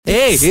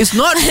Hey, it's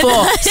not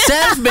for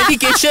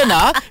self-medication.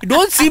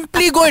 Don't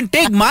simply go and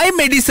take my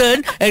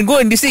medicine and go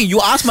and this thing. You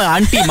ask my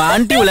auntie. My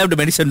auntie will have the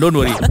medicine. Don't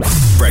worry.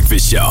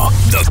 Breakfast Show,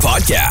 the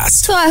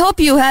podcast. So I hope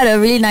you had a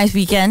really nice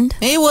weekend.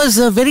 It was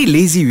a very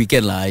lazy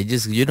weekend. I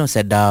just,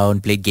 sat down,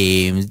 played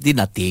games, did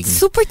nothing.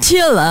 Super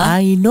chill.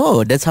 I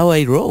know. That's how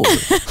I roll.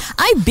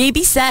 I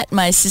babysat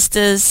my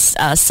sister's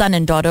son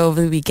and daughter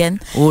over the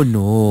weekend. Oh,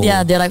 no.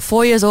 Yeah, they're like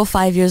 4 years old,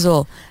 5 years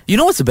old. You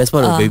know what's the best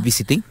part of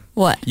babysitting?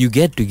 What? You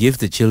get to give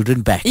the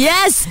children back.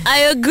 Yes,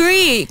 I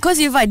agree. Because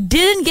if I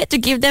didn't get to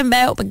give them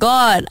back, oh my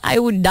God, I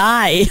would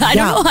die. I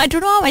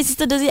don't know how my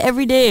sister does it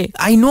every day.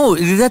 I know.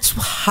 That's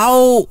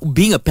how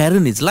being a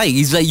parent is like.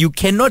 It's like you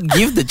cannot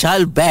give the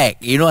child back.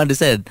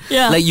 Understand?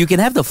 Yeah. Like you can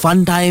have the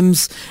fun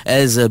times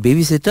as a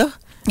babysitter.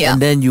 Yeah.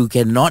 And then you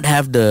cannot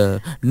have the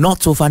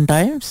not so fun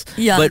times.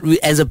 Yeah. But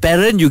as a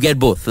parent, you get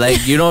both.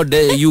 Like, you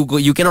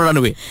cannot run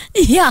away.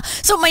 Yeah.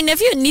 So my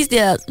nephew and niece,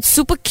 they're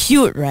super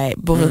cute, right?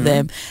 Both of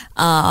them.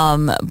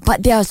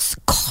 But they're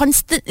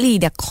constantly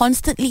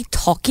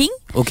talking.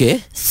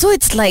 Okay. So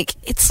it's like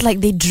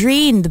they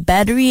drain the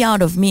battery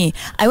out of me.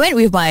 I went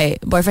with my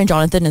boyfriend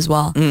Jonathan as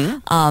well.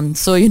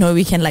 So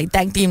we can like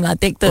tag team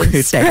take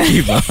turns. Tag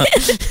team.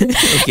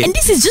 Okay. And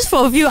this is just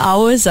for a few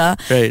hours.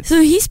 Right.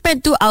 So he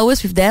spent 2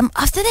 hours with them.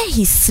 After that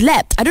he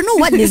slept. I don't know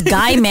what this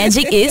guy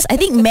magic is. I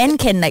think men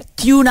can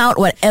tune out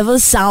whatever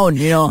sound.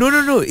 No.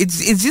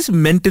 It's just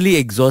mentally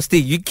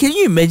exhausting. Can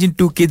you imagine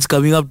two kids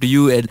coming up to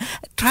you and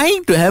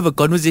trying to have a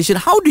conversation?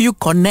 How do you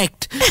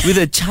connect with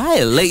a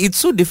child? Like, it's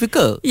so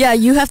difficult. Yeah,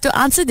 you have to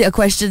answer their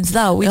questions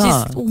now, which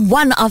is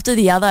one after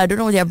the other. I don't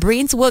know, their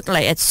brains work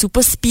at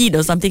super speed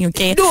or something,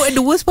 okay? No, and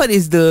the worst part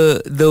is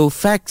the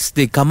facts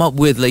they come up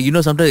with.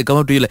 Sometimes they come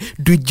up to you like,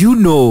 did you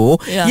know?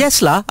 Yeah.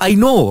 Yes, I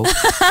know.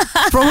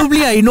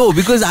 Probably I know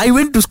because I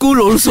went to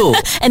school also.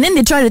 And then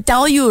they try to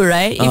tell you,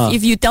 right?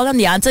 If you tell them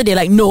the answer, they're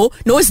like, no,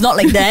 it's not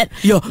like that.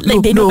 Yeah,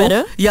 they know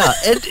better. Yeah,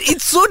 and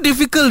it's so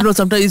difficult,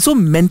 sometimes it's so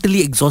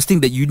mentally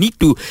exhausting that you need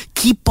to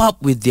keep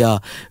up with their,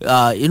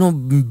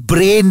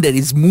 brain that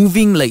is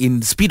moving in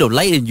the speed of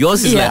light, and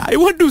yours is I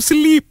want to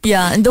sleep.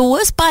 Yeah, and the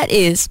worst part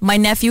is my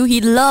nephew,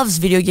 he loves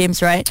video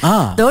games, right?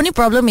 The only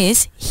problem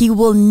is he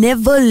will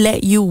never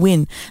let you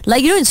win.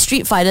 In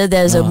Street Fighter,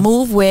 there's a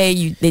move where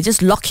they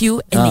just lock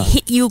you and they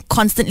hit you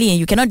constantly and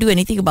you cannot do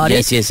anything about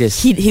it.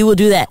 Yes. He will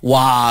do that.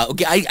 Wow.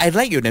 Okay, I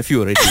like your nephew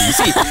already. You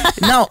see,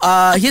 now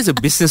here's a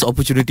business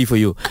opportunity for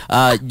you.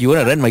 You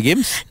want to rent my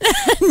games?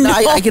 No.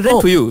 I can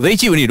rent for you. Very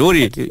cheap only, don't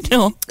worry.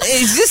 No.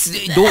 It's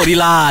just, don't worry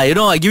lah.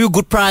 I give you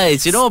good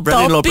price.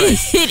 Brother-in-law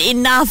price. Stop it.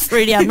 Enough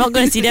already. I'm not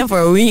going to see them for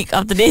a week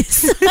after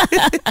this.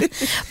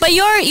 But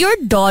your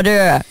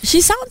daughter,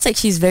 she sounds like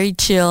she's very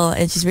chill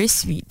and she's very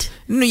sweet.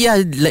 No,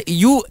 yeah,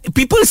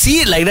 people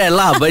see it like that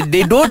lah, but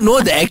they don't know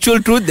the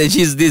actual truth that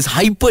she's this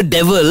hyper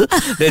devil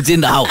that's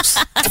in the house.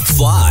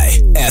 Fly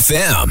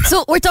FM.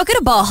 So we're talking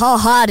about how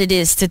hard it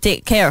is to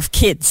take care of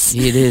kids.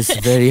 It is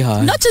very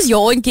hard. Not just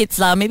your own kids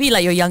lah, maybe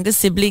your younger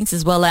siblings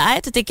as well. I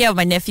had to take care of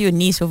my nephew and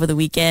niece over the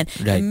weekend.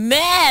 Right.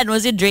 Man,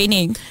 was it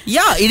draining.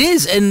 Yeah, it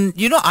is. And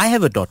I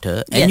have a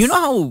daughter, and you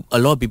know how a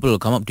lot of people will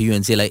come up to you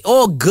and say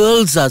oh,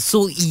 girls are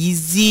so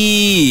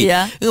easy.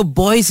 Yeah.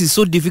 Boys is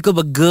so difficult,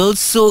 but girls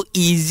so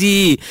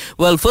easy.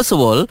 Well, first of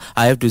all,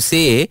 I have to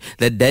say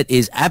that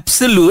is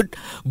absolute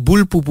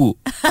bull poo-poo.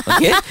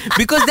 Okay?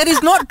 Because that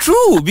is not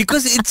true.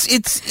 Because it's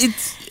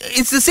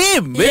the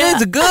same. Whether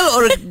it's a girl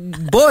or a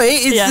boy,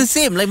 it's the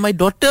same. Like my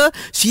daughter,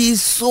 she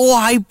is so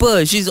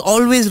hyper. She's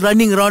always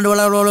running around, blah,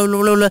 blah, blah,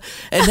 blah, blah.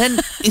 And then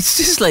it's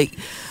just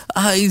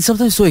it's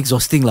sometimes so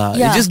exhausting lah.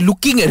 Yeah. Just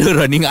looking at her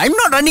running. I'm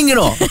not running,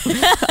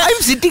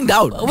 I'm sitting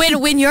down.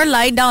 When you're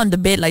lying down on the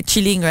bed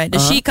chilling, right?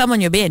 Does she come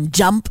on your bed and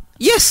jump?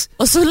 Yes.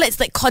 Oh, so it's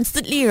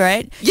constantly,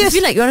 right? Yes. You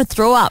feel like you want to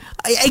throw up.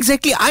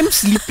 Exactly. I'm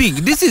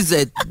sleeping. This is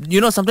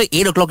sometimes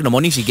 8 o'clock in the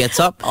morning she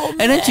gets up. Oh,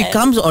 and then she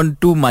comes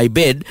onto my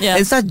bed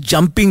and starts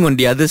jumping on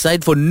the other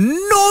side for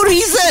no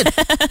reason.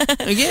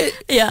 Okay?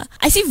 Yeah.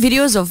 I see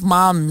videos of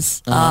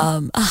moms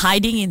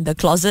hiding in the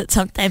closet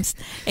sometimes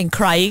and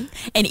crying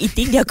and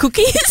eating their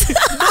cookies.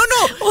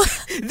 No.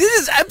 This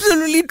is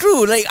absolutely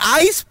true.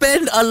 I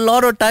spend a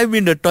lot of time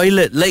in the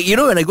toilet.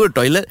 When I go to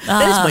toilet,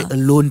 that's my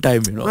alone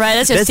time, Right,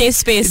 that's your safe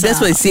space. That's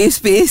my safe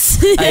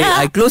space.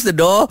 I close the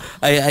door.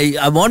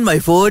 I'm on my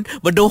phone.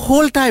 But the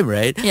whole time,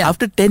 right? Yeah.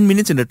 After 10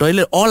 minutes in the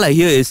toilet, all I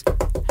hear is,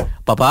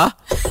 Papa?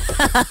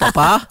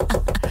 Papa?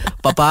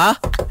 Papa?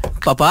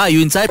 Papa? Are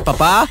you inside?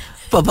 Papa?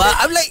 Papa?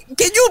 I'm like,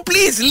 can you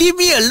please leave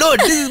me alone?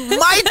 This is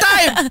my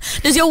time.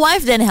 Does your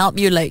wife then help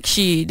you?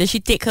 Does she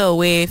take her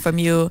away from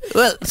you?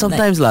 Well,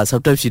 sometimes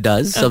sometimes she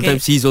does. Okay.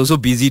 Sometimes she's also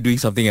busy doing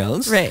something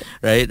else. Right.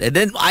 And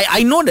then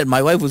I know that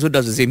my wife also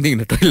does the same thing in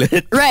the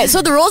toilet. Right.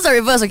 So the roles are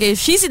reversed. Okay. If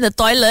she's in the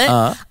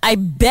toilet, I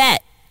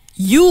bet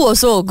you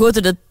also go to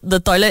the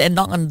toilet and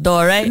knock on the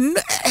door, right?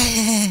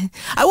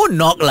 I won't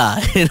knock lah.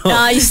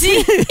 You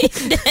see?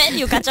 Then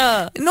you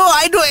kacau. No,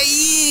 I don't.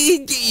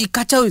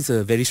 Kacau is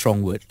a very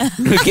strong word.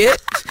 Okay?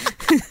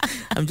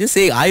 I'm just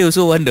saying, I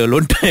also want the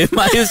alone time.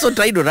 I also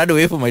try to run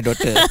away from my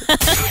daughter.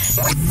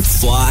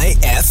 Fly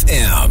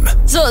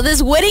FM. So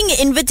this wedding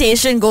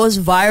invitation goes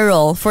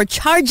viral for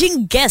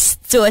charging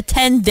guests to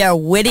attend their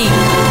wedding.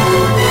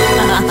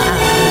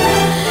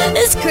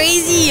 It's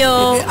crazy,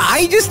 yo.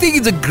 I just think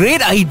it's a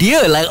great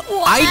idea. Like,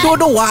 I don't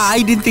know why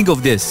I didn't think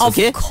of this. Of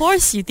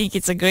course you think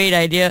it's a great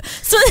idea.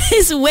 So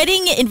this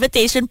wedding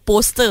invitation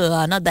poster,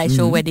 not the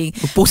actual wedding.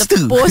 Poster.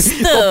 The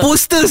poster.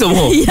 Poster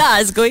somehow. Yeah,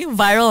 it's going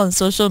viral on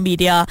social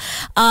media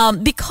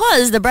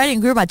because the bride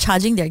and groom are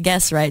charging their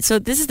guests, right? So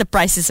this is the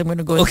prices I'm going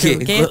to go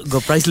through, okay?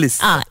 Go price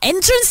list.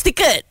 Entrance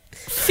ticket,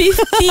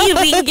 50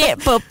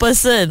 ringgit per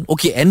person.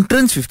 Okay,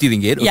 entrance 50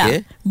 ringgit, okay. Yeah.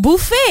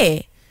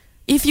 Buffet.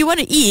 If you want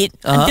to eat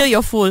until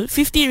you're full,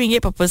 50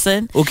 ringgit per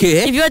person.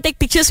 Okay. If you want to take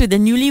pictures with the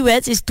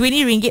newlyweds, it's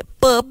 20 ringgit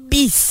per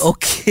piece.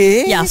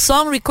 Okay. Yeah,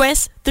 song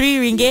request, 3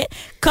 ringgit.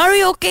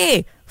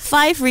 Karaoke,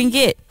 5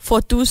 ringgit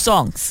for 2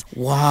 songs.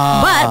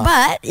 Wow.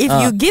 But if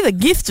you give a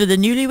gift to the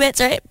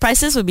newlyweds, right,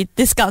 prices will be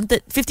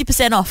discounted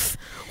 50% off.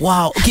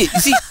 Wow. Okay, you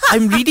see,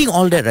 I'm reading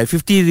all that, right?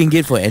 50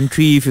 ringgit for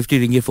entry,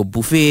 50 ringgit for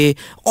buffet.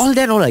 All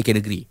I can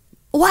agree.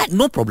 What?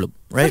 No problem,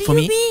 right? What for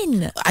do me, you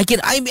mean? I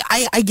get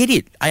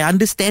it. I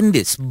understand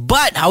this.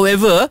 But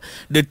however,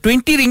 the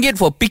 20 ringgit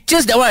for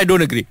pictures, that one I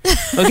don't agree.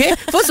 Okay?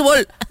 First of all,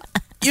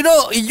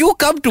 you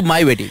come to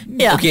my wedding.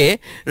 Yeah. Okay?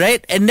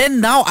 Right? And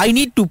then now I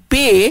need to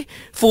pay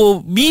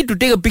for me to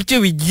take a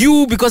picture with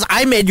you because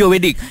I'm at your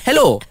wedding.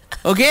 Hello?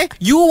 Okay?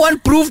 You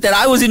want proof that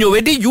I was in your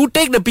wedding, you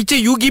take the picture,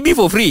 you give me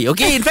for free.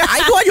 Okay? In fact, I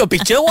don't want your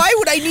picture. Why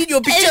would I need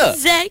your picture?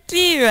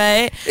 Exactly,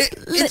 right?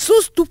 It's so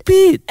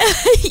stupid.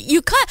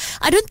 You can't.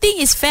 I don't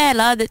think it's fair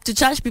to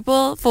charge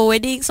people for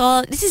weddings.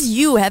 Or this is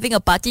you having a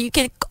party. You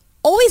can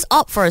always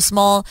opt for a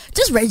small.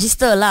 Just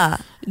register lah.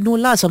 No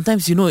lah,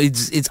 sometimes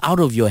it's out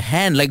of your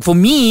hand. Like for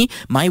me,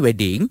 my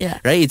wedding,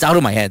 right, it's out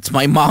of my hands.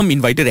 My mom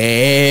invited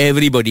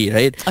everybody,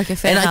 right? Okay,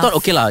 fair enough. And I thought,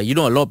 okay lah, a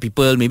lot of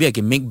people, maybe I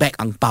can make back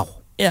ang pao.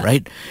 Yeah.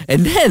 Right?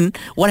 And then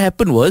what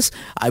happened was,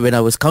 when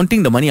I was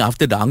counting the money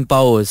after the ang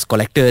pao was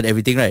collected,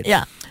 everything, right?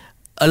 Yeah.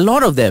 A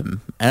lot of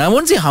them, and I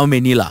won't say how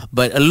many lah,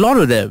 but a lot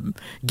of them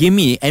gave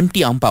me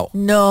empty ang pao.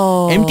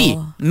 No. Empty.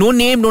 No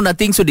name, no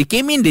nothing. So they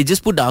came in, they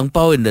just put the ang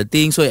pao in the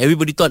thing. So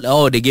everybody thought,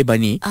 they gave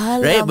money.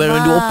 Alamak. Right? But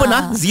when you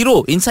open,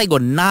 zero. Inside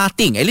got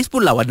nothing. At least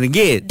put 1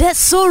 ringgit. That's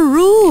so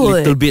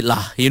rude. Little bit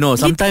lah.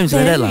 Sometimes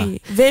like that lah.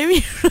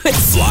 Very rude.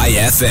 Fly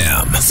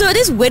FM. So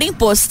this wedding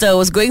poster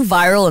was going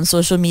viral on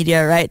social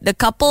media, right? The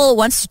couple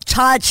wants to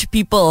charge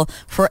people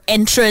for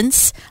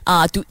entrance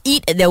to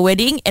eat at their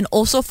wedding and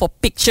also for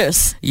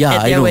pictures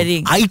at their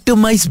wedding.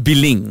 Itemized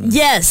billing.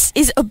 Yes,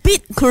 it's a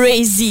bit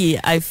crazy,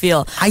 I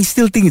feel. I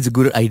still think it's a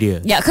good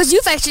idea. Yeah, because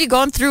you've actually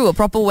gone through a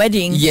proper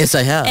wedding. Yes,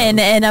 I have. And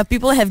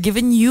people have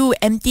given you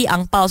empty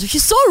ang paos, which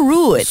is so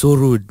rude. So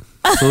rude.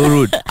 So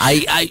rude.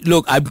 I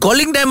look, I'm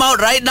calling them out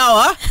right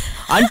now,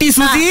 Auntie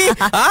Susie,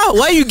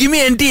 why you give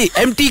me empty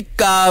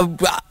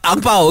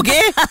ang pao,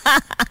 okay?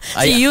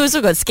 So you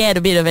also got scared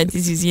a bit of Auntie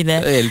Susie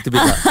there. A little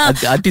bit.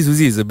 Auntie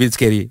Susie is a bit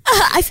scary.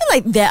 I feel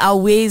like there are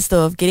ways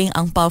though of getting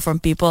ang pao from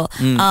people.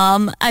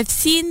 I've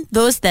seen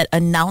those that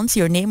announce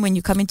your name when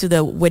you come into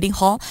the wedding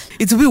hall.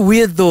 It's a bit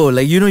weird though.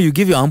 Like, you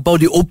give your ang pao,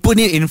 they open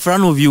it in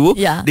front of you.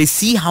 Yeah. They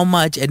see how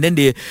much and then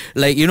they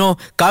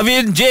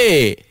Kavin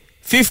J,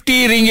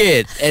 50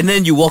 ringgit, and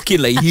then you walk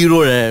in like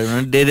hero.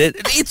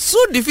 It's so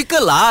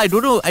difficult lah. I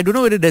don't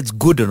know whether that's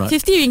good or not.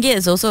 50 ringgit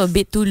is also a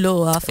bit too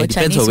low for it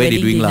Chinese depends on where they're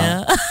wedding doing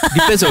dinner.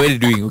 Depends on where they're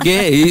doing.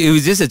 Okay, it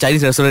was just a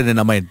Chinese restaurant in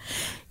Amman.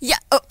 Yeah.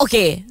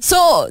 Okay.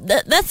 So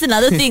that's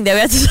another thing that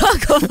we have to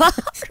talk about,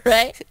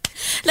 right?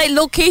 Like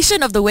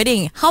location of the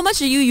wedding. How much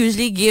do you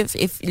usually give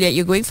if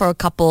you're going for a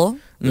couple?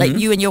 Like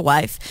you and your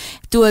wife,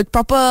 to a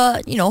proper,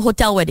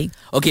 hotel wedding?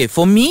 Okay,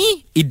 for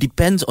me, it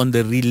depends on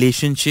the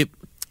relationship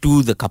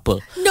to the couple.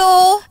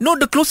 No,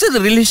 the closer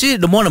the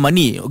relationship, the more the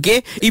money,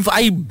 okay? If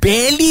I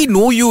barely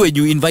know you and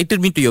you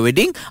invited me to your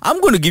wedding, I'm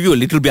going to give you a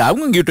little bit. I'm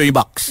going to give you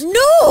 $20.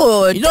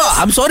 No!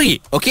 I'm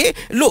sorry, okay?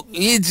 Look,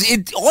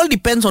 it all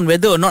depends on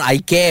whether or not I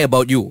care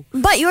about you.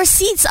 But your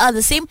seats are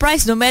the same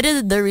price no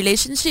matter the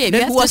relationship.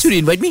 Then who asked you to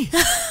invite me?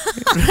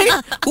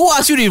 Right? Who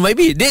asked you to invite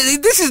me?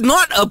 This is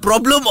not a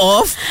problem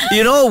of,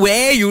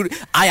 where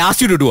I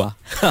asked you to do.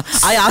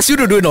 I asked you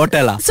to do in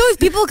hotel. So if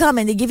people come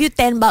and they give you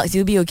 $10,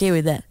 you'll be okay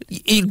with that?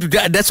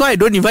 That's why I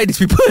don't invite these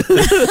people.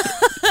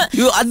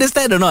 You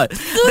understand or not?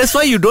 That's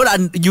why you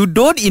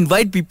don't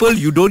invite people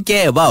you don't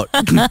care about.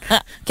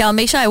 Okay, I'll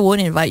make sure I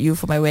won't invite you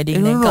for my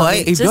wedding. No,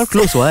 if you're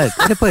close, what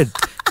happened?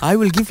 I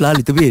will give a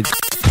little bit.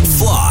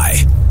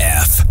 Fly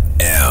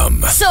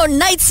FM. So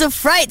Nights of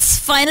Frights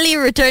finally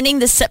returning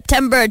this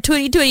September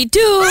 2022.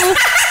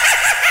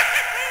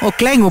 Oh,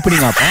 Klang opening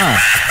up.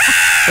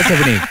 What's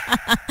happening?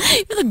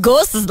 The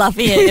ghost is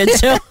laughing at your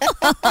joke.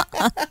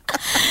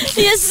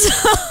 Yes,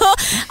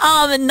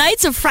 so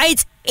Nights of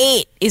Frights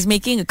 8 is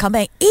making a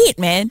comeback. 8,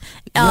 man.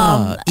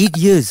 8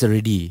 years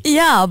already.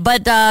 Yeah,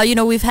 but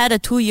we've had a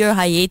 2-year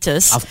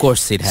hiatus. Of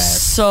course it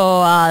has.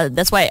 So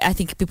that's why I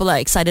think people are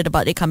excited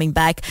about it coming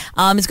back.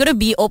 It's going to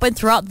be open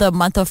throughout the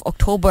month of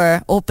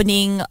October.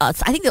 Opening, I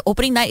think the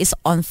opening night is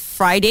on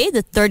Friday,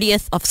 the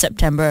 30th of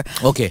September.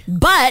 Okay.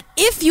 But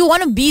if you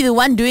want to be the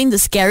one doing the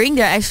scaring,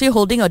 they're actually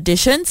holding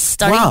auditions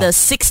starting the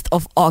 6th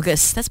of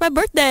August. That's my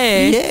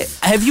birthday. Yeah.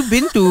 Have you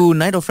been to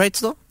Night of Frights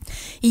though?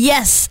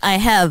 Yes, I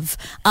have.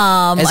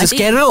 As a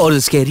scarer or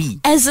a scary?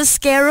 As a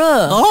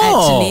scarer,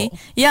 actually.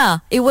 Yeah,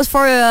 it was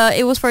for a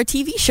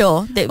TV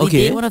show that we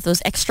did, one of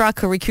those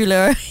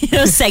extracurricular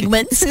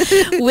segments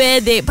where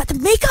but the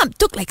makeup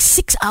took like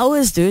 6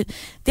 hours, dude.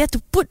 They had to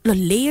put the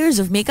layers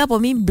of makeup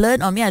on me,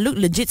 blood on me. I looked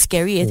legit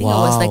scary. I think I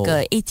was like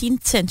a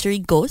 18th century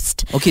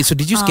ghost. Okay, so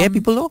did you scare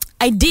people though?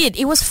 I did.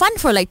 It was fun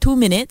for like 2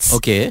 minutes.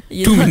 Okay,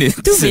 2 minutes.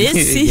 2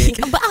 minutes.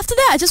 But after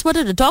that, I just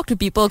wanted to talk to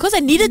people because I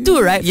needed to,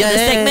 right? For the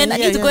segment, I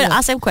need to go and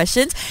ask them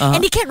questions.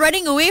 And they kept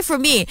running away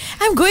from me.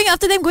 I'm going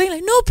after them, going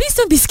like, no, please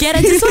don't be scared.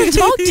 I just want to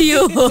talk to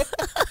you.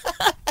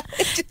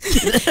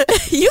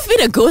 You've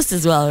been a ghost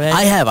as well, right?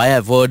 I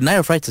have for Night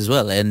of Frights as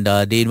well, and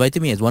they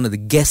invited me as one of the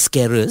guest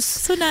scarers.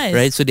 So nice,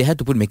 right? So they had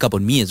to put makeup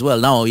on me as well.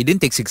 Now it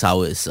didn't take 6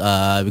 hours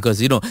because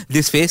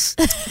this face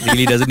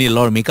really doesn't need a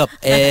lot of makeup,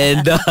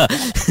 and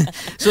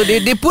so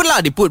they put.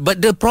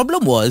 But the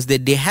problem was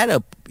that they had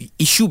a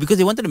issue because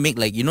they wanted to make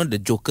like the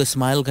Joker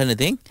smile kind of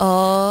thing.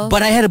 Oh.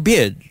 But I had a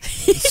beard,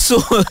 so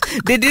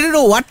they didn't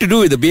know what to do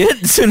with the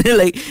beard. So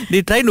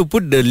they tried to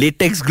put the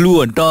latex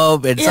glue on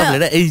top and stuff like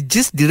that. It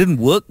just didn't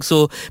work.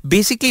 So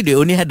basically, they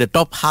only had the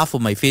top half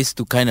of my face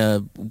to kind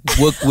of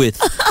work with.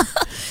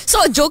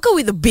 So a Joker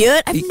with a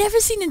beard? I've never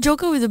seen a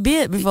Joker with a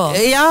beard before.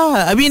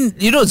 Yeah, I mean,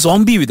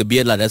 zombie with a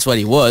beard, that's what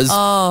he was.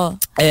 Oh.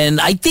 And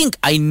I think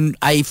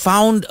I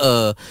found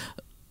a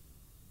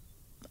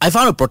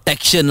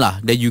protection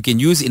that you can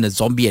use in a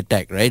zombie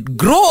attack, right?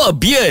 Grow a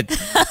beard,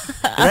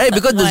 right?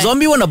 Because the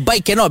zombie on a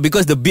bike cannot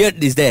because the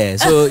beard is there.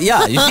 So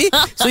yeah, you see?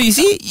 So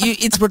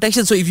it's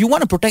protection. So if you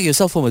want to protect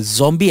yourself from a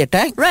zombie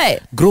attack,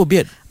 right, grow a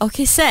beard.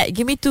 Okay, set.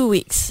 Give me 2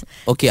 weeks.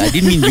 Okay, I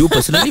didn't mean you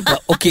personally,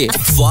 but okay.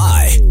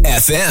 Fly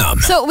FM.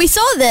 So we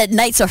saw that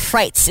Nights of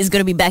Frights is going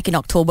to be back in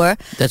October.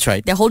 That's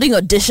right. They're holding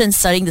auditions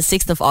starting the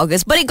 6th of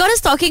August. But it got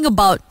us talking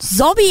about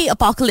zombie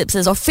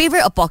apocalypses or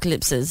favorite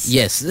apocalypses.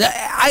 Yes.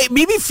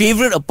 Maybe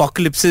favorite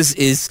apocalypses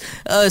is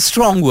a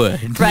strong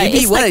word. Right.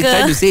 Maybe what I'm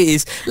trying to say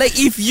is, like,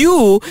 if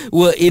you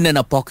were in an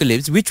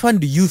apocalypse, which one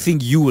do you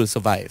think you will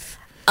survive?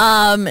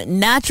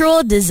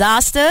 Natural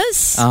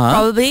disasters,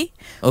 probably.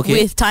 Okay.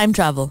 With time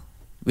travel.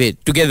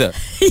 Wait, together?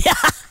 Yeah.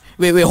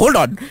 Wait, hold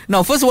on.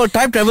 Now, first of all,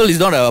 time travel is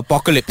not an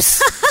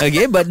apocalypse.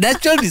 Okay, but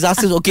natural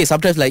disasters, okay,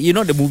 sometimes like,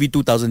 the movie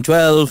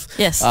 2012.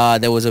 Yes.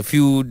 There was a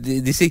few,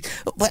 this thing.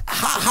 But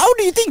how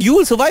do you think you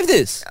will survive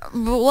this?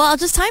 Well,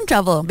 just time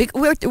travel.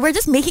 We're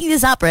just making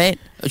this up, right?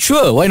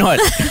 Sure, why not?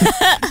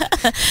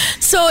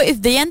 So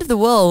if the end of the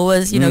world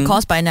was,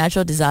 caused by a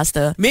natural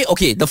disaster.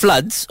 The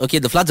floods. Okay,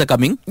 the floods are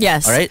coming.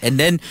 Yes. All right, and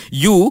then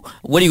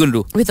what are you going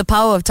to do? With the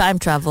power of time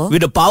travel.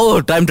 With the power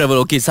of time travel.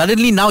 Okay,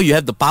 suddenly now you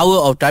have the power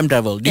of time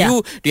travel. Do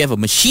you have a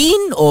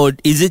machine or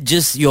is it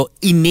just your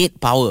innate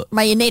power?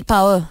 My innate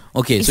power.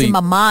 Okay, it's in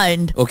my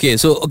mind. Okay,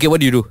 so what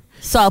do you do?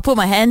 So I'll put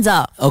my hands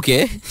up.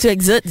 Okay. To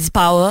exert this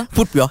power.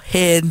 Put your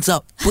hands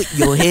up. Put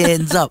your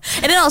hands up.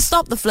 And then I'll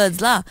stop the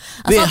floods lah.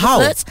 Wait, how?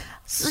 The floods.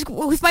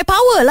 With my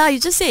power lah, you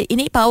just say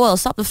innate power. I'll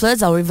stop the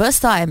floods. I'll reverse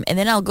time, and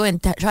then I'll go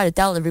and try to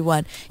tell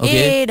everyone,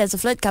 hey, there's a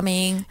flood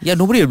coming. Yeah,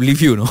 nobody will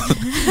believe you, no?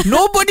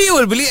 Nobody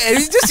will believe.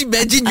 Just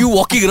imagine you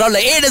walking around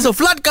like, hey, there's a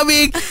flood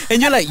coming,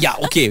 and you're like, yeah,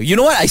 okay. You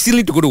know what? I still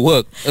need to go to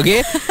work.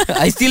 Okay,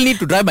 I still need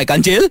to drive my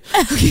kanchil.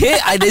 Okay,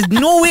 there's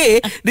no way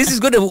this is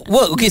going to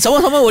work. Okay,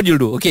 someone, what you'll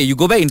do? Okay, you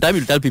go back in time.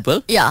 You tell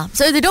people. Yeah.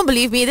 So if they don't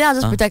believe me, then I'll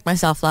just protect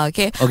myself lah.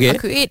 Okay. I'll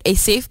create a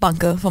safe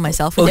bunker for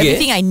myself with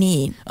everything I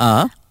need.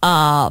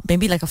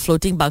 Maybe like a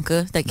floating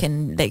bunker that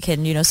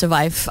can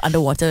survive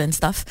underwater and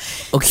stuff.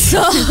 Okay,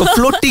 so a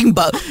floating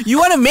bunker. You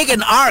want to make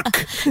an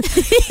ark,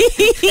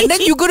 and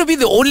then you're going to be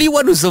the only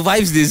one who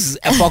survives this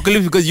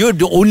apocalypse because you're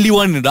the only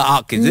one in the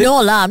ark. Is it? No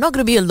lah, I'm not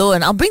going to be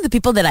alone. I'll bring the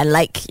people that I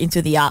like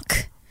into the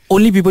ark.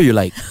 Only people you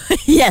like?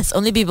 Yes,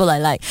 only people I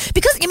like.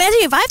 Because imagine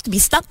if I have to be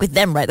stuck with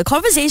them, right? The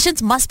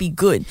conversations must be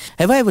good.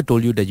 Have I ever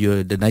told you that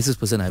you're the nicest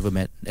person I ever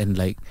met, and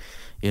like,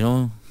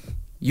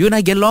 you and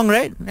I get along,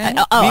 right?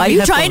 Are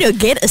you trying to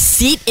get a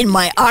seat in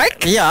my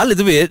ark? Yeah, a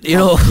little bit,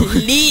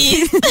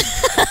 Please.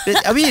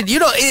 I mean,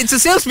 it's a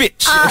sales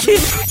pitch.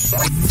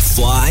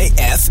 Fly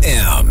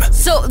FM.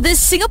 So this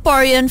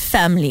Singaporean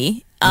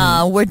family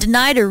were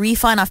denied a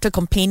refund after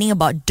complaining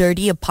about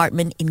dirty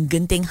apartment in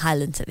Genting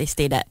Highlands that they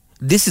stayed at.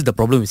 This is the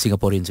problem with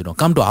Singaporeans,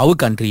 Come to our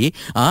country,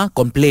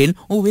 complain,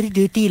 oh, very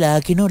dirty lah,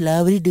 cannot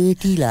lah, very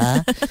dirty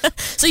lah.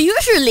 So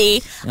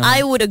usually,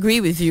 I would agree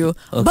with you.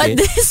 Okay. But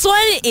this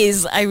one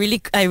is, I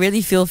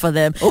really feel for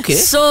them. Okay.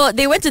 So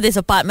they went to this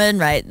apartment,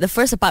 right? The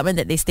first apartment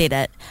that they stayed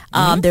at.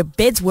 Their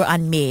beds were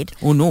unmade.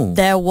 Oh no.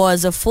 There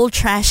was a full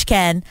trash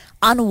can,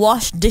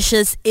 unwashed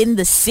dishes in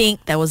the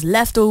sink. There was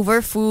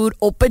leftover food,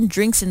 open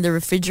drinks in the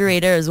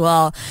refrigerator as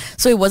well.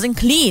 So it wasn't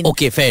clean.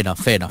 Okay, fair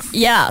enough.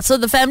 Yeah, so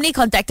the family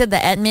contacted the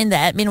admin. The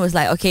admin was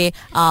like, okay,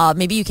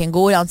 maybe you can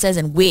go downstairs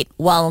and wait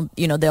while,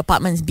 the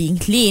apartment is being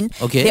clean.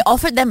 Okay. They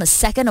offered them a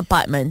second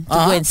apartment to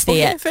go and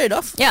stay at. Fair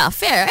enough. Yeah,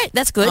 fair, right?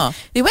 That's good.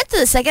 They went to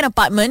the second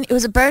apartment. It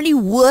was apparently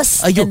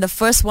worse than the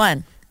first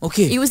one.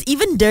 Okay. It was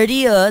even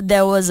dirtier.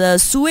 There was a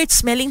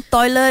sewage-smelling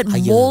toilet,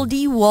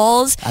 moldy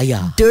walls,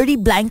 dirty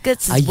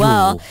blankets as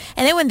well.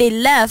 And then when they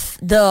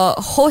left, the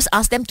host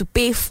asked them to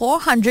pay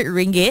 400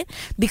 ringgit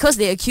because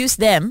they accused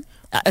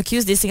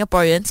these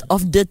Singaporeans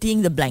of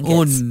dirtying the blankets.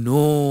 Oh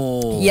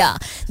no. Yeah.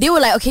 They were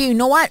like, okay, you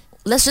know what?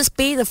 Let's just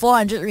pay the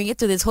 400 ringgit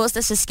to this host.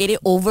 Let's just get it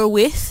over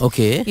with.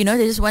 Okay. They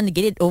just want to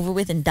get it over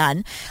with and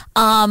done.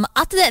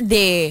 After that,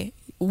 they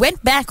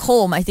went back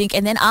home, I think,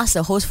 and then asked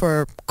the host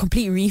for a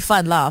complete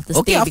refund of the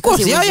stay. Okay, of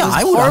course.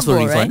 I would ask for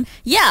a refund. Right?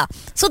 Yeah.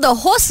 So the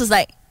host was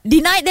like,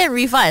 denied their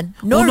refund.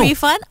 No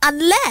refund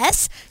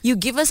unless you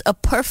give us a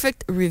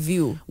perfect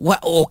review.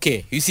 What?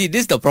 Okay. You see,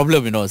 this is the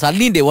problem,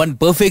 Suddenly they want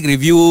perfect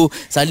review.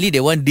 Suddenly they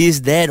want this,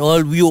 that,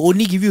 all. We will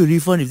only give you a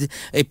refund if this.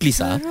 Hey, please,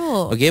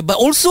 Okay. But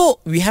also,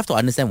 we have to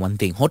understand one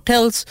thing.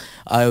 Hotels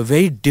are a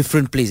very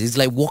different place. It's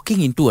like walking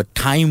into a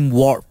time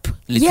warp.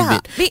 Little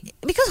bit.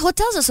 Because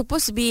hotels are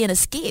supposed to be an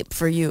escape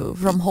for you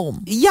from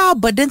home. Yeah,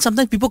 but then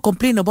sometimes people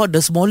complain about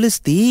the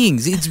smallest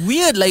things. It's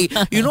weird. Like,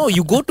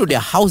 you go to their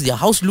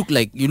house look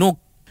like,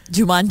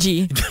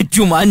 Jumanji.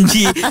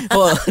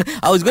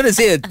 I was going to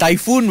say a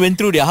typhoon went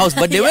through their house,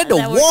 but they went to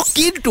walk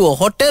into a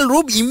hotel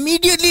room.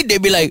 Immediately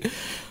they'd be like,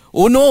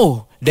 oh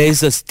no, there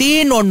is a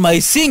stain on my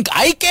sink.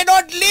 I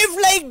cannot live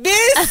like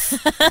this.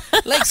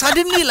 Like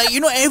suddenly,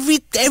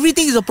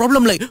 everything is a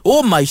problem. Like,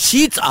 oh, my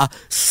sheets are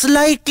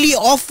slightly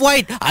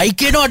off-white. I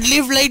cannot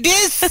live like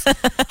this.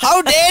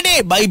 How dare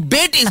they? My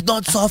bed is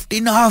not soft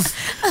enough.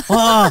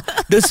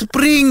 The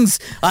springs.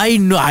 I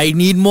know I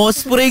need more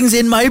springs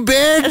in my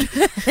bed.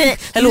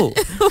 Hello.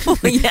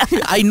 Yeah.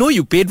 I know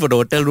you paid for the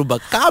hotel room, but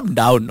calm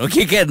down.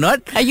 Okay,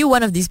 cannot. Are you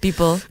one of these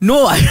people?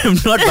 No, I am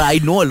not. But I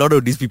know a lot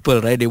of these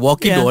people, right? They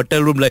walk into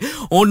hotel room like,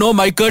 oh no,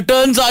 my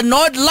curtains are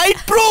not light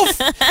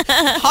proof.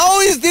 How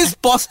is this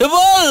possible?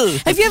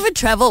 Have you ever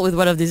traveled with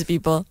one of these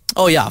people?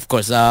 Oh yeah, of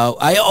course.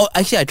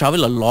 I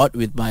travel a lot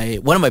with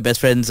one of my best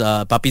friends,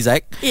 Papi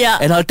Zach. Yeah.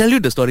 And I'll tell you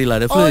the story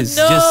later. It's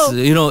just,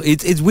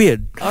 it's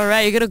weird. All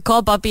right, you're gonna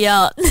call Papi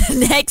out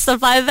next on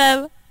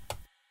 5FM.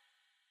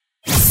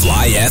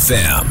 Fly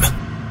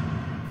FM.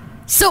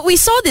 So we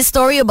saw this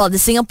story about the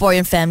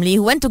Singaporean family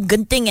who went to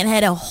Genting and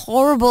had a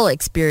horrible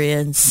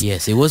experience.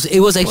 Yes, it was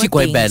actually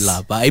quite bad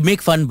lah. But I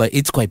make fun, but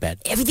it's quite bad.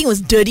 Everything was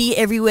dirty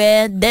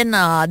everywhere. Then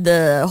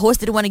the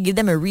host didn't want to give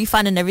them a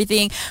refund and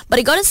everything. But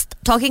it got us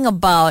talking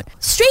about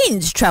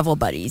strange travel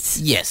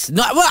buddies. Yes.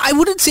 No, well, I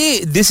wouldn't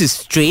say this is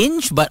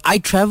strange, but I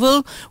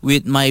travel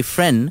with my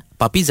friend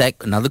Papi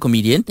Zach, another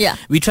comedian. Yeah.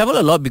 We travel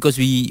a lot because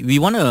we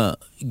want to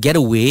get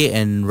away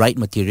and write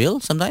material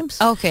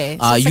sometimes. Okay.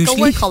 So it's like a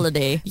work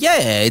holiday.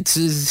 Yeah, it's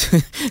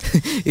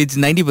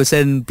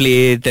 90%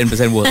 play,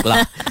 10% work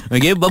lah.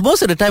 Okay, but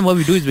most of the time what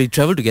we do is we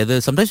travel together.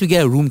 Sometimes we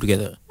get a room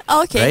together.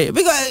 Okay. Right?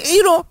 Because,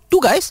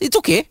 two guys, it's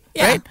okay.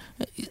 Yeah. Right?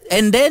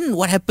 And then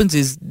what happens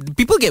is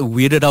people get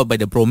weirded out by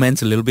the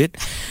bromance a little bit.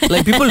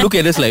 Like people look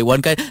at us like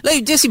one kind.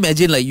 Like just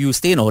imagine like you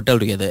stay in a hotel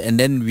together and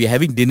then we're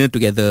having dinner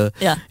together.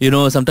 Yeah.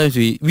 Sometimes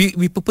we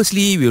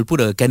purposely will put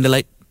a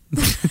candlelight.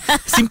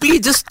 Simply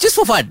just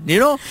for fun,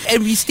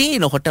 and we stay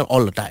in a hotel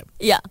all the time.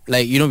 Yeah.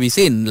 Like, we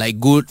stay in like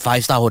good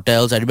 5-star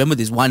hotels. I remember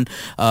this one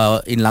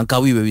in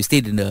Langkawi where we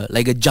stayed in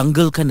a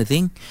jungle kind of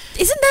thing.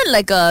 Isn't that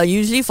like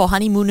usually for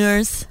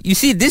honeymooners? You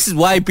see, this is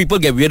why people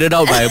get weirded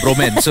out by a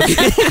bromance.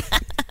 Okay?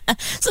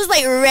 So it's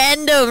like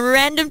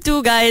random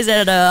two guys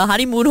at a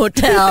honeymoon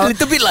hotel. A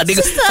little bit like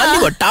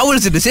suddenly got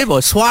towels in the shape of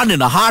a swan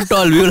and a heart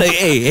all. We were like,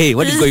 hey,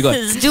 what is going on?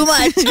 It's too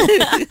much.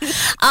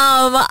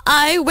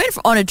 I went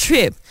on a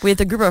trip with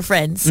a group of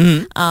friends.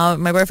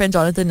 Mm-hmm. My boyfriend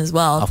Jonathan as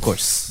well. Of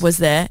course. Was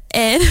there.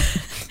 And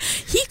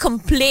he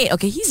complained.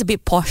 Okay, he's a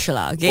bit posh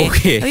lah.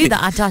 Okay. Maybe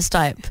the Atas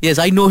type. Yes,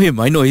 I know him.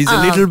 I know he's a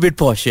little bit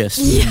posh. Yes.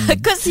 Yeah,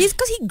 because he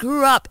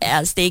grew up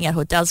staying at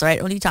hotels, right?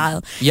 Only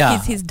child.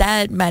 Yeah. His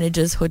dad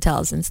manages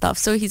hotels and stuff,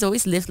 so he's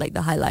always lived like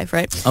the high life,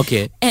 right?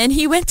 Okay. And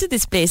he went to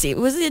this place. It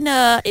was in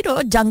a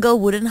jungle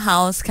wooden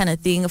house kind of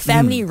thing. A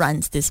family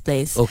runs this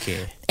place.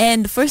 Okay.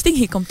 And the first thing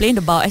he complained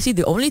about, actually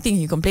the only thing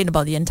he complained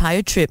about the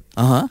entire trip.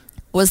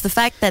 Was the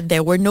fact that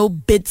there were no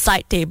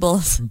bedside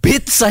tables.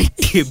 Bedside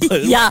table?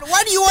 Yeah.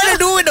 What do you want to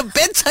do with a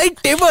bedside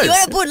table? You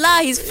want to put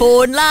his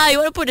phone you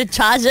want to put a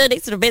charger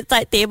next to the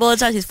bedside table,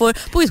 charge his phone,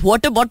 put his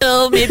water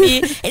bottle maybe.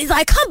 And he's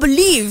like, I can't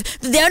believe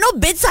that there are no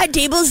bedside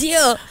tables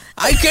here.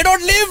 I cannot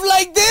live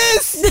like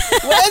this.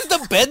 Where's the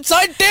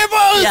bedside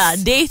tables? Yeah,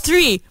 day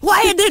 3.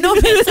 Why are there no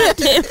bedside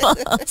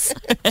tables?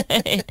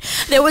 Right.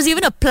 There was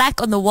even a plaque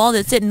on the wall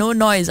that said no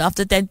noise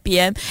after 10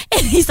 p.m.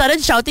 And he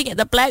started shouting at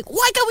the plaque,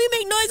 why can't we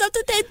make noise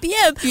after 10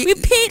 p.m? We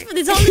paid for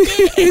this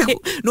holiday.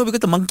 No,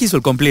 because the monkeys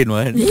will complain,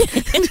 man.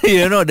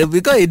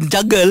 Because in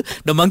jungle,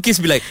 the monkeys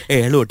be like,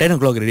 hey, hello, 10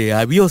 o'clock already.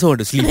 We also want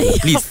to sleep.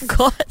 Please. Of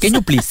course. Can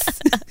you please?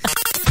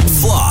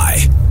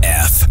 Fly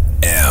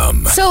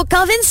FM. So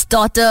Calvin's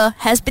daughter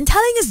has been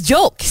telling us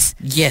jokes.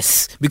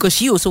 Yes, because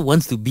she also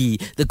wants to be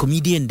the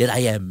comedian that I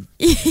am.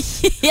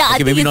 Yeah,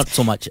 Okay, maybe not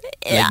so much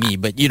like me,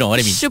 but you know what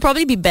I mean. She'll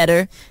probably be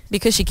better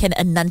because she can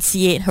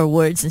enunciate her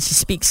words and she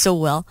speaks so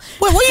well.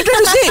 What are you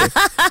trying to say?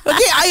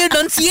 Okay, I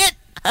enunciate.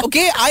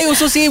 Okay, I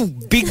also say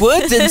big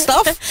words and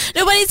stuff.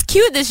 No, but it's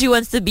cute that she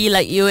wants to be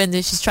like you and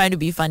that she's trying to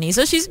be funny.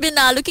 So she's been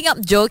looking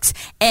up jokes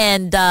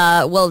and,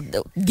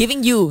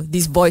 giving you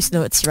these voice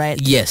notes,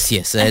 right? Yes.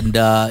 And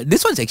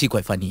this one's actually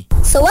quite funny.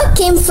 So what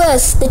came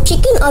first, the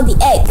chicken or the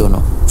egg? Don't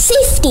know.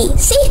 Safety.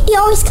 Safety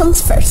always comes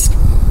first.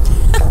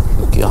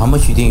 Okay, how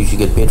much do you think you should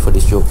get paid for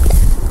this joke?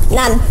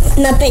 None.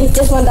 Nothing.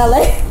 Just $1.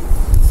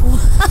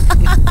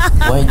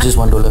 Why just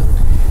 $1?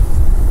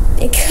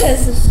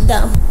 Because it's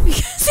dumb.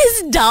 Because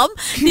it's dumb?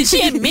 Did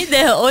she admit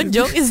that her own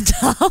joke is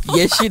dumb?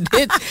 Yes, she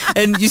did.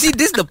 And you see,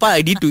 this is the part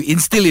I need to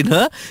instill in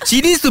her. She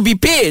needs to be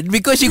paid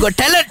because she got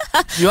talent.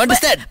 You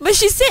understand? But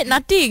she said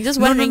nothing, just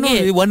one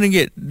ringgit. No, 1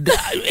 ringgit.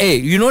 Hey,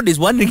 you know this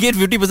 1 ringgit,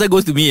 50%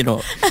 goes to me, you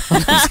know.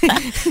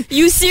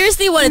 You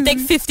seriously want to take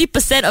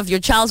 50% of your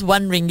child's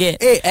 1 ringgit?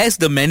 Hey, as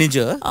the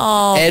manager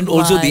and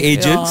also the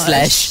agent /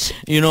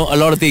 a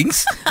lot of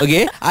things.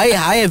 Okay,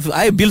 I have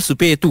bills to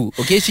pay too.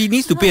 Okay, she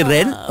needs to pay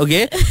rent.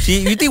 Okay,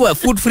 you think what,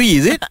 food free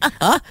is it?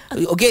 Huh?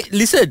 Okay,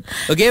 listen.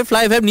 Okay,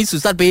 Fly FM needs to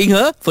start paying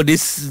her for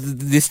this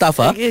stuff.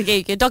 Okay,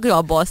 you can talk to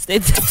our boss.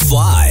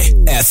 Fly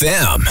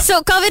FM.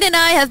 So Calvin and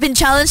I have been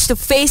challenged to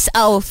face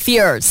our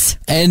fears.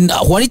 And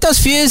Juanita's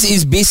fears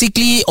is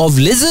basically of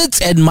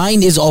lizards and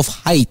mine is of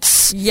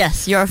heights.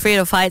 Yes, you're afraid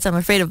of heights, I'm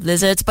afraid of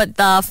lizards. But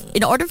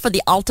in order for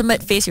the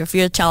ultimate face your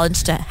fear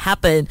challenge to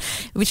happen,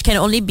 which can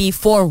only be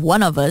for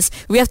one of us,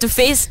 we have to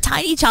face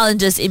tiny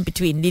challenges in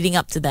between leading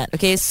up to that.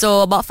 Okay,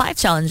 so about 5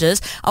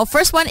 challenges. Our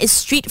first one is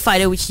Street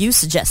Fighter, which you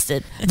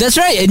suggested. That's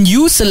right, and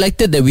you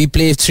selected that we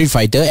play Street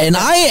Fighter, and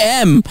I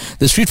am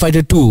the Street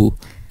Fighter 2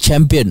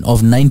 champion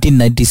of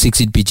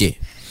 1996 in PJ.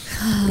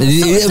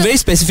 A very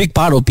specific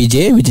part of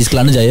PJ, which is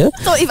Kelana Jaya.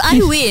 So if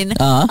I win,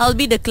 I'll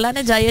be the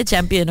Kelana Jaya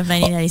champion of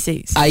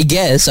 1996. I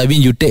guess. I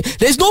mean, you take.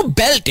 There's no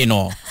belt, you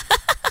know.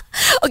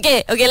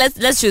 Okay.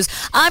 Let's choose.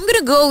 I'm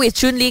gonna go with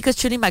Chun-Li because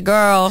Chun-Li my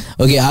girl.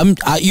 Okay,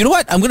 you know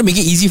what? I'm gonna make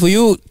it easy for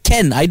you.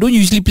 Ken. I don't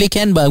usually play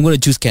Ken, but I'm gonna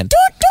choose Ken.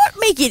 Don't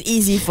make it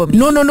easy for me.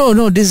 No.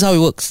 This is how it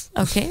works.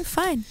 Okay,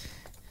 fine.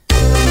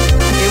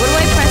 Okay, what do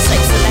I press? Like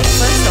select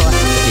first or what?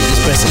 Okay,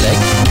 just press select.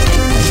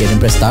 Okay,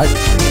 then press start.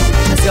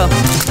 Let's go.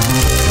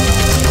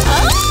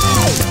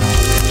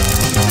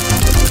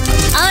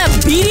 I'm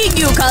beating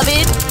you,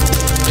 Calvin.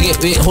 Okay,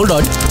 wait, hold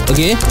on.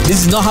 Okay,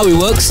 this is not how it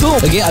works.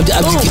 Okay, I'm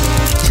just.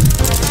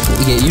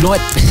 Okay, you know what?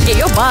 Okay,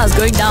 your bar is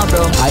going down,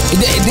 bro.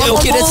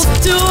 Okay, that's.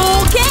 2 KO.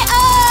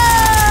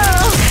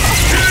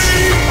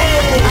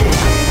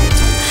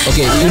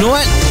 Okay, you know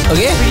what?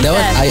 Okay,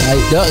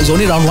 that was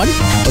only round 1.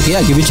 Okay,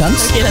 I'll give you a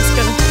chance. Okay, let's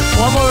go.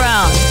 One more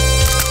round.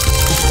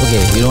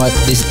 Okay, you know what?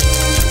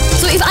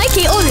 So if I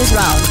KO this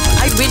round,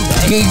 I win,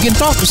 right? Okay, you can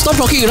stop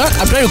talking, you know?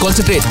 I'm trying to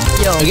concentrate.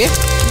 Yo, okay?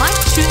 My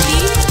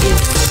Chun-Li is...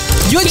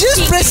 You're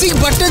just pressing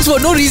buttons for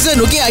no reason,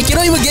 okay? I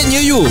cannot even get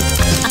near you.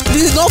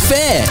 This is not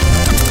fair.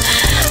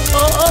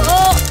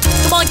 Oh.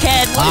 Come on,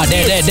 Ken.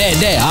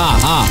 There.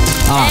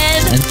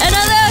 And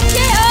another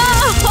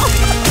KO.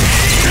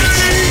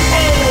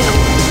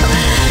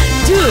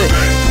 Dude,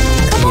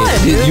 come on,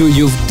 dude.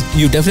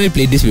 You've definitely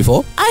played this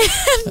before. I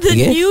am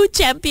the new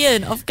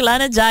champion of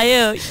Kelana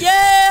Jaya.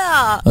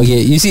 Yeah.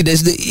 Okay, you see,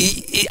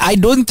 I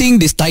don't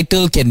think this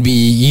title can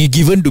be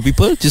given to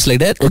people just like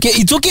that. Okay,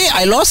 it's okay.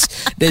 I lost.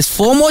 There's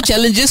 4 more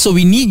challenges, so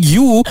we need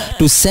you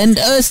to send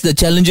us the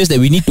challenges that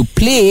we need to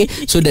play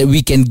so that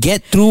we can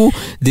get through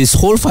this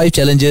whole 5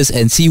 challenges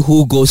and see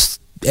who goes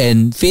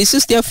and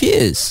faces their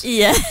fears.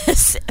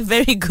 Yes,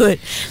 very good.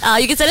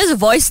 You can send us a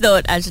voice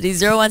note actually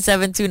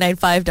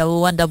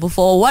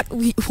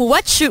 017-295-1144.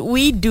 What should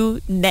we do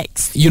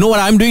next? You know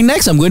what I'm doing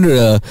next? I'm going to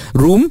the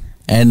room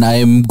and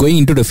I'm going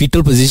into the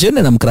fetal position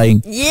and I'm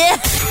crying. Yeah.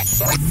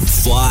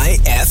 Fly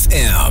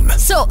FM.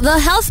 So the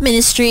health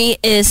ministry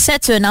is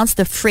set to announce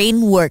the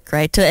framework,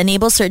 right, to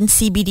enable certain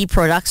CBD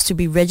products to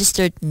be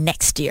registered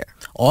next year.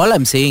 All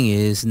I'm saying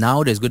is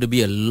now there's going to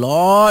be a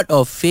lot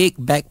of fake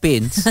back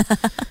pains.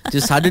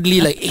 Just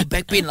suddenly like, hey,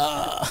 back pain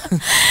lah.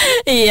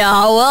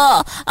 Yeah,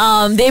 well,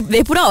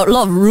 they put out a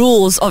lot of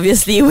rules,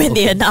 obviously, when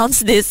they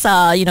announced this,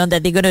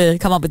 that they're going to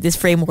come up with this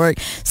framework.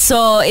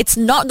 So it's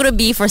not going to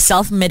be for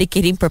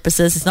self-medicating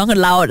purposes. It's not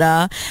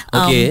allowed.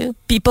 Okay.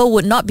 People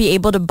would not be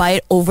able to buy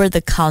it over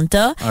the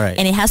counter. All right.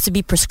 And it has to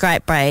be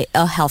prescribed by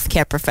a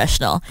healthcare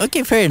professional.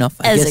 Okay, fair enough.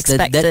 As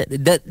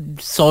expected. That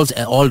solves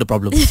all the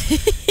problems.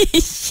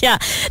 Yeah,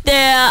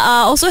 they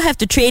also have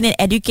to train and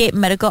educate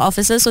medical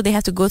officers, so they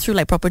have to go through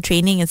like proper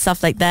training and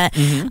stuff like that.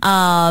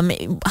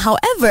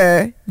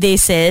 However, they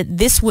said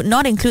this would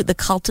not include the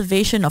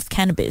cultivation of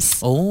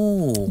cannabis.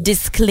 Oh.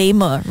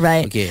 Disclaimer,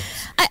 right? Okay.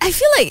 I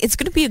feel like it's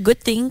going to be a good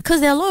thing because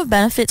there are a lot of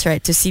benefits,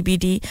 right, to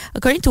CBD.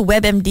 According to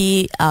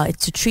WebMD,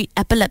 it's to treat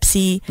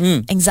epilepsy,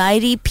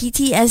 anxiety,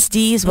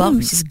 PTSD as well,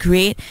 which is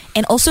great,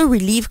 and also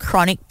relieve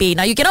chronic pain.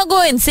 Now, you cannot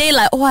go and say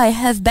like, oh, I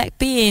have back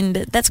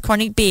pain. That's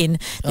chronic pain.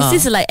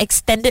 This is like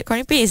extended,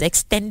 chronic pain is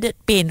extended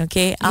pain,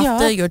 okay?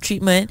 After your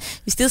treatment,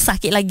 you still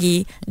sakit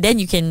lagi, then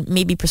you can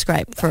maybe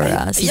prescribe for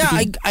CBD.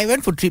 Yeah, I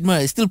went for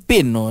treatment. It's still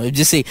pain, no? I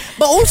just say.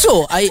 But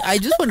also, I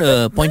just want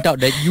to point out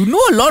that you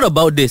know a lot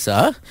about this,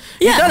 huh?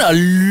 You've done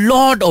a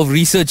lot of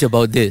research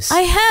about this.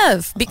 I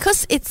have,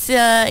 because it's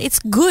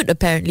good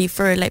apparently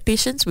for like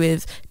patients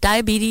with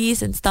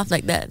diabetes and stuff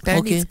like that.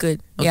 Apparently it's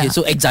good. Okay,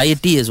 so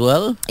anxiety as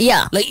well?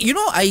 Yeah. Like, you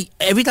know,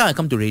 every time I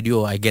come to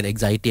radio, I get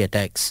anxiety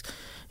attacks.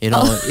 You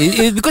know,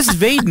 because it's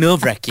very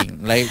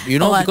nerve-wracking. Like, you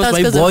know, because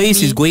my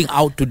voice is going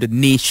out to the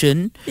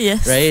nation.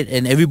 Yes. Right?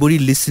 And everybody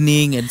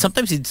listening. And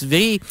sometimes it's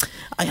very...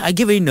 I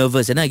get very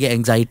nervous and I get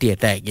anxiety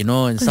attack, you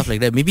know, and stuff like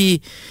that.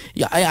 Maybe...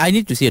 Yeah, I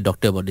need to see a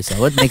doctor about this.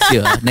 What? Next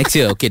year? Next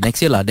year. Okay,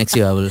 next year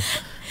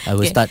I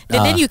will start.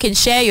 Then you can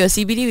share your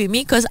CBD with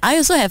me because I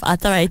also have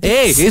arthritis.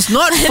 Hey, it's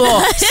not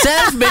for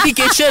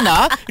self-medication.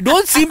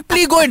 Don't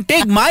simply go and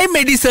take my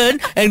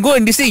medicine and go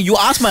and this thing. You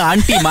ask my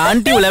auntie. My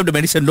auntie will have the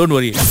medicine. Don't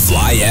worry.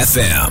 Fly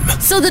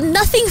FM. So the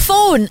Nothing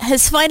phone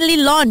has finally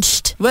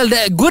launched. Well,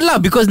 good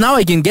luck because now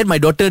I can get my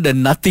daughter the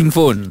Nothing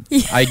phone.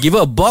 Yeah. I give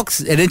her a box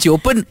and then she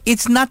open.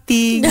 It's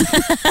nothing.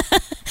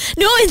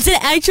 No, it's an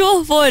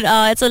actual phone.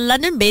 It's a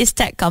London-based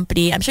tech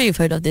company. I'm sure you've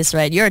heard of this,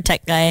 right? You're a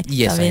tech guy.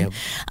 Yes, I am.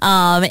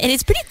 And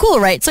it's pretty cool,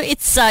 right? So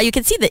it's you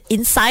can see the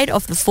inside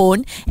of the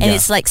phone, and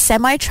it's like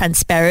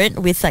semi-transparent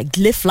with like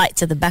glyph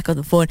lights at the back of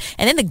the phone,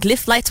 and then the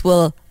glyph lights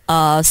will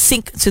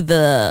sync to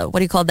the, what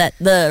do you call that,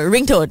 the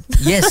ringtone.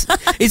 Yes,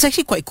 it's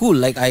actually quite cool.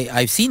 Like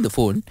I've seen the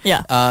phone.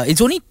 Yeah. It's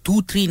only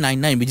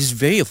 2399, which is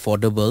very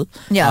affordable.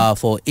 Yeah.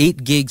 For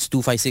 8 gigs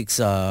 256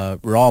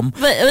 ROM.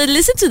 But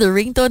listen to the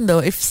ringtone though.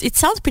 It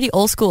sounds pretty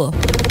old school.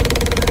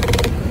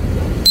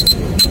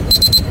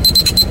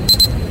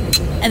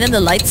 And then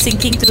the lights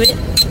syncing to it.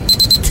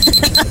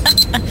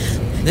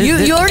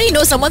 You already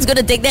know someone's going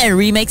to take that and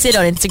remix it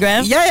on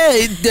Instagram.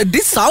 Yeah,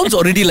 this sounds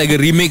already like a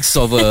remix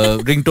of a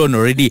ringtone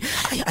already.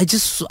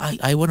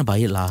 I want to buy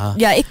it lah.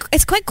 Yeah,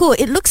 it's quite cool.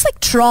 It looks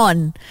like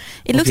Tron.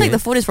 It looks like the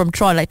phone is from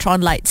Tron, like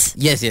Tron lights.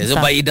 Yes,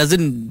 but it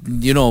doesn't,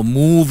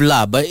 move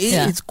lah. But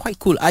it's quite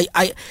cool.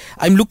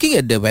 I'm looking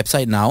at the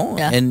website now,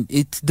 and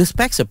the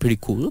specs are pretty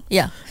cool.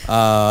 Yeah.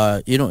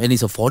 And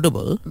it's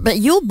affordable. But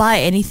you'll buy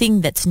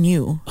anything that's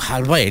new.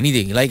 I'll buy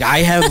anything. Like I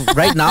have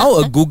right now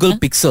a Google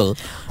Pixel,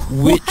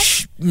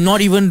 which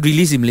not even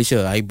released in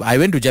Malaysia. I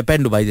went to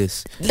Japan to buy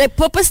this. Like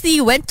purposely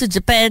you went to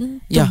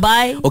Japan to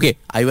buy? Okay,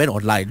 I went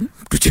online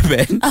to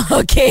Japan.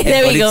 Okay,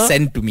 there we go. It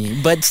sent to me.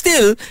 But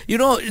still,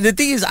 the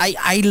thing is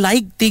I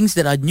like things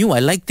that are new. I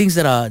like things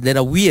that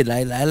are weird.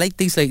 I like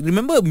things like,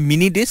 remember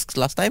mini discs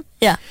last time?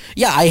 Yeah.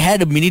 Yeah, I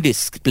had a mini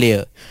disc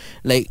player.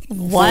 Like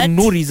what? For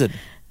no reason.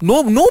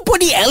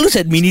 Nobody else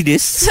had mini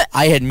discs.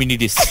 I had mini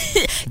discs.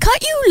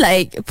 Can't you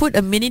like put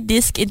a mini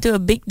disc into a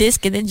big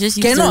disc and then just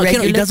use a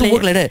regular It doesn't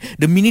work like that.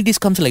 The mini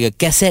disc comes like a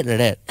cassette like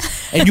that.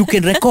 And you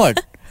can record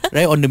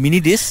right on the mini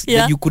disc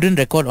that you couldn't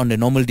record on the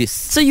normal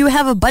disc. So you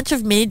have a bunch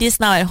of mini discs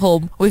now at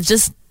home with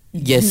just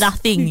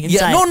nothing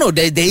inside. Yeah, no,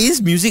 there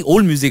is music,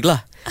 old music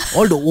lah.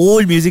 All the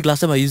old music last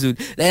time I used to.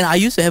 And I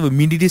used to have a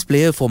mini disc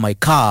player for my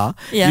car.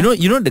 Yeah.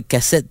 You know the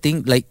cassette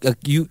thing. Like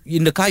you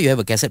in the car you have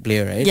a cassette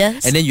player, right?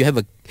 Yes. And then you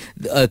have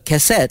a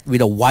cassette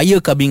with a wire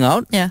coming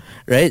out. Yeah.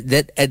 Right.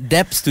 That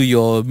adapts to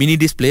your mini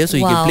disc player, so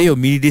you can play your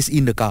mini disc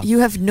in the car.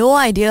 You have no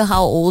idea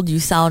how old you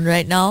sound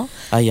right now.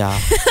 Yeah.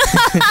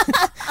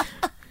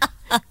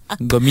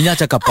 Got minyak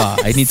cakap pa.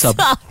 I need some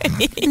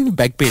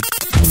back pain.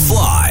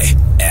 Fly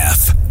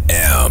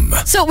FM.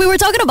 So we were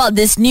talking about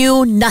this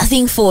new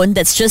Nothing phone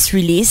that's just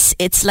released.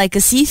 It's like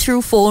a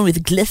see-through phone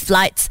with glyph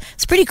lights.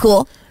 It's pretty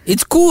cool.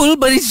 It's cool,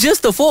 but it's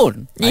just a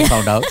phone. I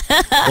found out.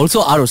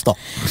 Also out of stock.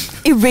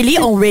 It really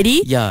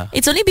already? Yeah.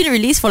 It's only been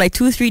released for like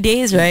 2-3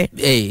 days, right?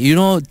 Hey,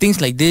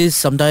 things like this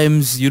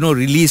sometimes,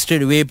 release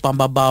straight away,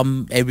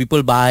 bam, and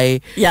people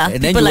buy. Yeah.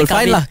 And then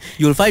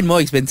you'll find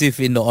more expensive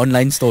in the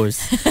online stores.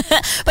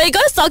 But you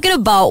got us talking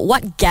about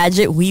what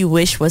gadget we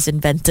wish was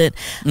invented.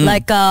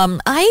 Like,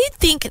 I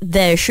think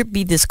there should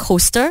be this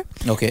coaster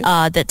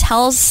that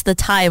tells the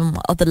time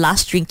of the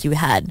last drink you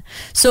had.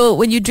 So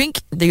when you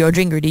drink your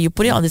drink already, you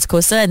put it on this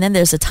coaster and then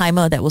there's a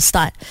timer that will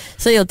start.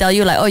 So it'll tell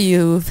you like, oh,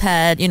 you've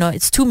had,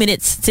 it's 2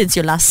 minutes since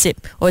your last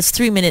sip, or it's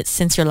 3 minutes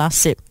since your last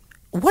sip.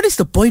 What is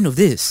the point of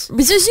this?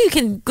 Because you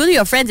can go to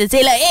your friends and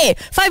say like, hey,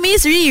 5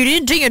 minutes already, you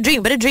didn't drink your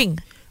drink, better drink.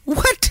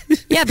 What?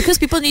 Yeah, because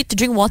people need to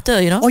drink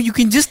water, you know. Or you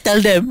can just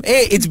tell them,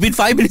 hey, it's been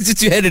 5 minutes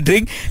since you had a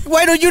drink.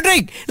 Why don't you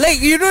drink?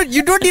 Like, you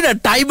don't need a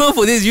timer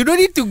for this. You don't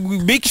need to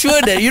make sure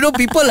that,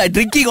 people are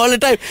drinking all the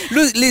time.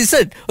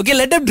 Listen, okay,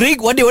 let them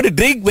drink what they want to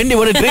drink, when they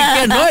want to drink.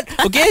 They are not,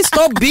 okay?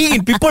 Stop being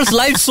in people's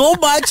lives so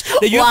much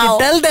that you have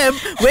to tell them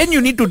when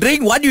you need to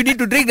drink, what you need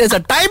to drink. There's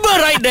a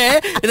timer right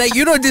there. Like,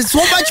 there's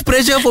so much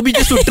pressure for me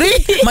just to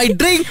drink my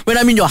drink when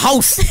I'm in your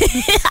house.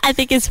 I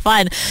think it's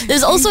fun.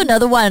 There's also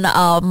another one,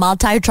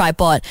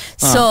 multi-tripod.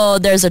 So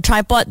there's a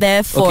tripod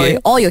there for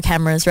all your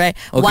cameras, right?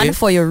 Okay. One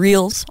for your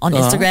reels on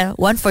Instagram,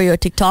 one for your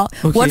TikTok,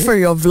 one for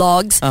your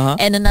vlogs,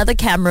 and another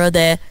camera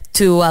there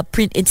to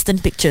print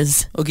instant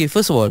pictures. Okay,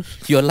 first of all,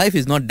 your life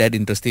is not that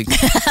interesting.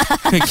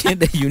 Okay,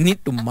 that you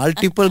need to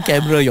multiple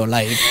camera your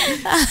life.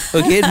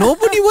 Okay,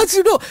 nobody wants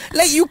to know.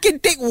 Like, you can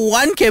take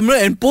one camera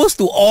and post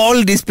to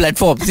all these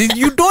platforms.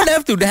 You don't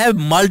have to have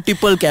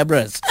multiple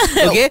cameras.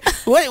 Okay,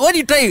 what are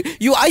you trying?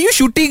 Are you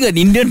shooting an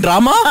Indian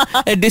drama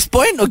at this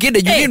point? Okay,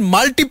 that you need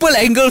multiple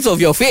angles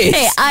of your face.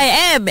 Hey,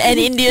 I am an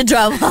Indian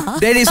drama.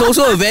 That is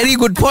also a very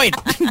good point.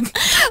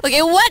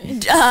 Okay, what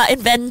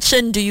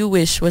invention do you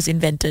wish was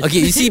invented? Okay,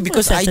 you see,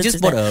 because I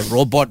just bought a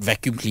robot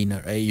vacuum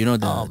cleaner, right? You know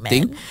the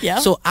thing? Yeah.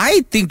 So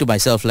I think to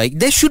myself, like,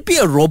 there should be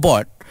a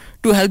robot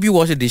to help you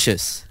wash the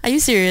dishes. Are you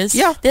serious?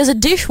 Yeah. There's a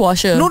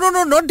dishwasher. No,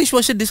 not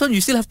dishwasher. This one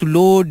you still have to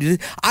load.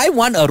 I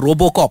want a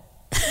Robocop.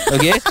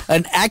 Okay,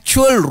 an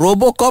actual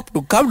Robocop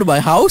to come to my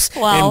house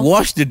and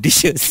wash the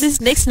dishes. This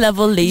next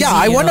level lazy. Yeah,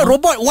 I want a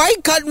robot. Why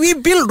can't we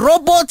build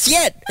robots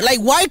yet? Like,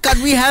 why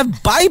can't we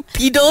have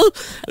bipedal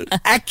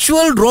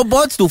actual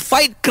robots to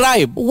fight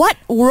crime? What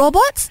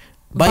robots?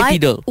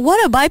 Bipedal.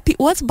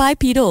 What's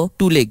bipedal?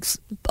 2 legs.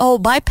 Oh,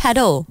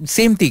 bipedal.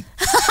 Same thing.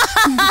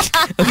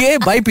 Okay,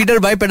 bipedal.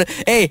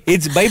 Hey,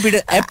 it's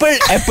bipedal. Apple.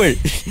 Apple.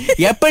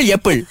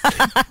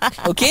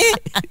 Okay.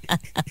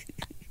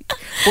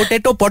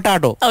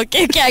 Potato.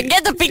 Okay, I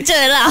get the picture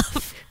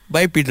enough.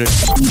 Bipedal.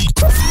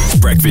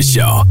 Breakfast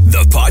Show,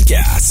 the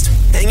podcast.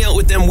 Hang out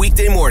with them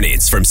weekday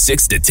mornings from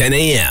 6 to 10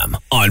 a.m.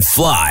 on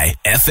Fly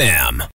FM.